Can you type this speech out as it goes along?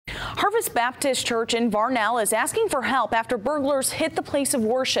Harvest Baptist Church in Varnell is asking for help after burglars hit the place of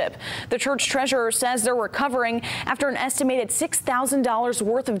worship. The church treasurer says they're recovering after an estimated $6,000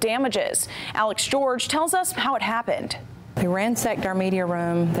 worth of damages. Alex George tells us how it happened. They ransacked our media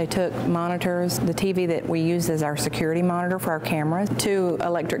room. They took monitors, the TV that we use as our security monitor for our cameras, 2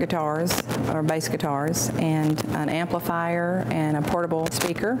 electric guitars or bass guitars, and an amplifier and a portable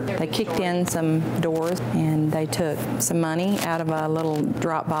speaker. They kicked in some doors and they took some money out of a little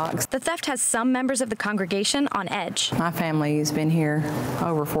drop box. The theft has some members of the congregation on edge. My family has been here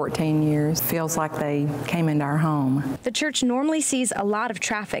over 14 years. Feels like they came into our home. The church normally sees a lot of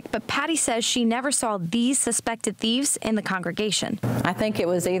traffic, but Patty says she never saw these suspected thieves in the congregation. I think it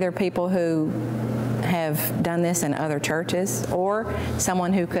was either people who have done this in other churches or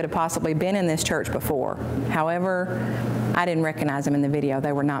someone who could have possibly been in this church before. However, I didn't recognize them in the video.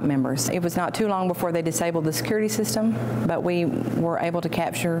 They were not members. It was not too long before they disabled the security system, but we were able to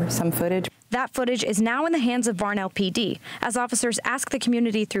capture some footage. That footage is now in the hands of Varnell PD as officers ask the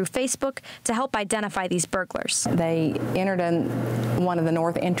community through Facebook to help identify these burglars. They entered one of the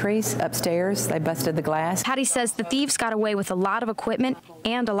north entries upstairs. They busted the glass. Patty says the thieves got away with a lot of equipment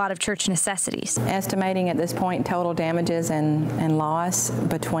and a lot of church necessities. Estimating at this point total damages and loss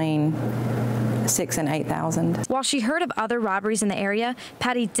between $6,000 and $8,000. While she heard of other robberies in the area,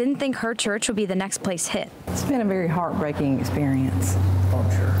 Patty didn't think her church would be the next place hit. It's been a very heartbreaking experience,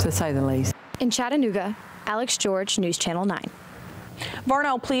 to say the least. In Chattanooga, Alex George, News Channel 9.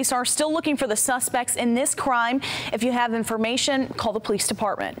 Varnell Police are still looking for the suspects in this crime. If you have information, call the police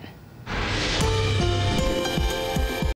department.